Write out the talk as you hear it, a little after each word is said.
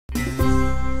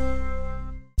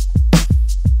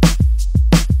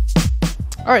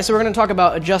All right, so we're going to talk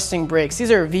about adjusting brakes. These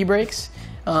are V brakes.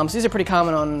 So these are pretty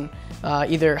common on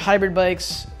either hybrid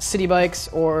bikes, city bikes,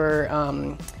 or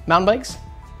mountain bikes.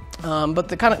 But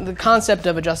the concept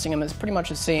of adjusting them is pretty much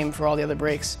the same for all the other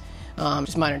brakes,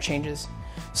 just minor changes.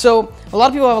 So a lot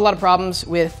of people have a lot of problems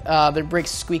with their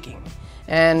brakes squeaking,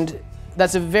 and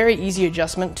that's a very easy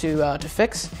adjustment to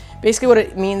fix. Basically what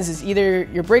it means is either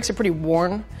your brakes are pretty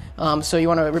worn, so you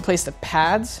want to replace the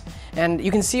pads, and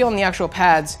you can see on the actual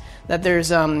pads that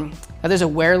there's a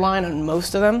wear line on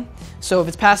most of them. So if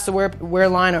it's past the wear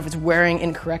line, or if it's wearing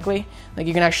incorrectly, like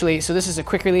you can actually, so this is a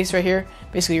quick release right here.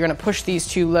 Basically you're going to push these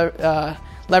two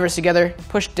levers together,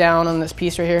 push down on this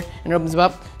piece right here, and it opens them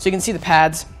up. So you can see the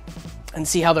pads and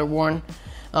see how they're worn,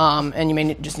 and you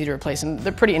may just need to replace them.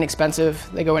 They're pretty inexpensive.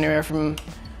 They go anywhere from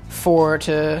 $4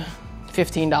 to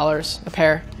 $15 a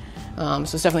pair. So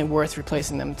it's definitely worth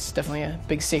replacing them. It's definitely a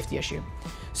big safety issue.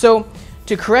 So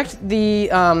to correct the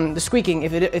squeaking,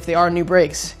 if they are new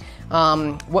brakes,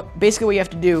 basically what you have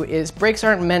to do is brakes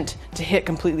aren't meant to hit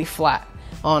completely flat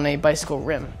on a bicycle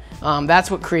rim.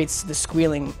 That's what creates the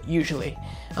squealing usually.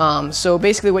 So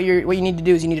basically what you need to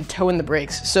do is you need to toe in the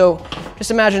brakes. So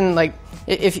just imagine like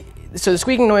so the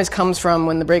squeaking noise comes from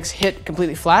when the brakes hit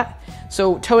completely flat.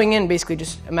 So toeing in, basically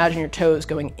just imagine your toes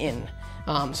going in.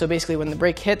 So basically when the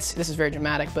brake hits, this is very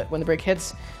dramatic, but when the brake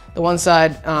hits, the one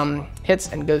side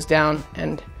hits and goes down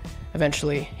and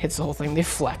eventually hits the whole thing. They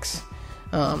flex.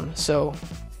 So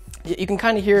you can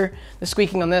kind of hear the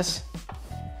squeaking on this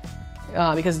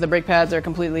because the brake pads are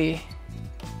completely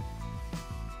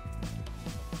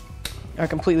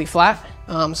flat.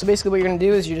 So basically what you're going to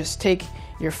do is you just take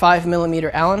your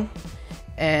 5mm Allen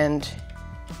and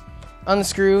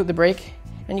unscrew the brake,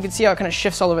 and you can see how it kind of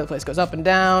shifts all over the place. It goes up and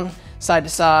down, side to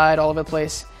side, all over the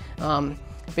place.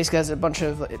 Basically has a bunch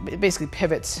of, it basically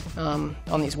pivots on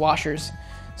these washers.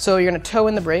 So you're going to toe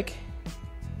in the brake.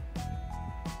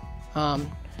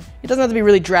 It doesn't have to be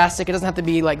really drastic. It doesn't have to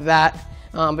be like that,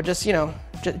 but just, you know,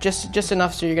 just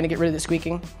enough so you're going to get rid of the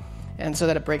squeaking and so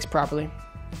that it brakes properly.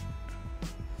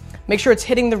 Make sure it's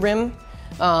hitting the rim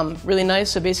really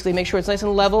nice. So basically make sure it's nice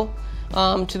and level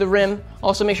to the rim.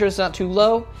 Also make sure it's not too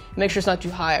low. Make sure it's not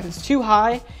too high. If it's too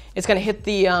high, it's going to hit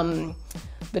the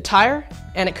tire,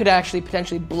 and it could actually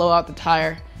potentially blow out the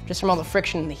tire just from all the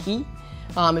friction and the heat.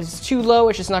 If it's too low,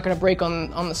 it's just not going to brake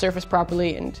on the surface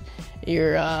properly, and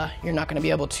you're not going to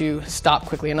be able to stop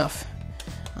quickly enough.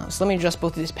 So let me adjust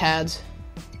both of these pads,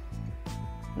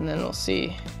 and then we'll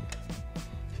see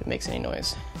if it makes any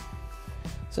noise.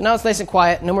 So now it's nice and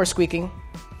quiet, no more squeaking.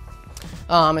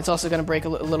 It's also going to brake a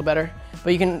little better,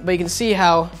 but you can see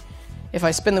how if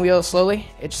I spin the wheel slowly,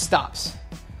 it just stops.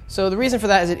 So the reason for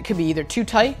that is it could be either too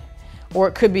tight or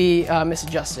it could be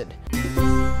misadjusted.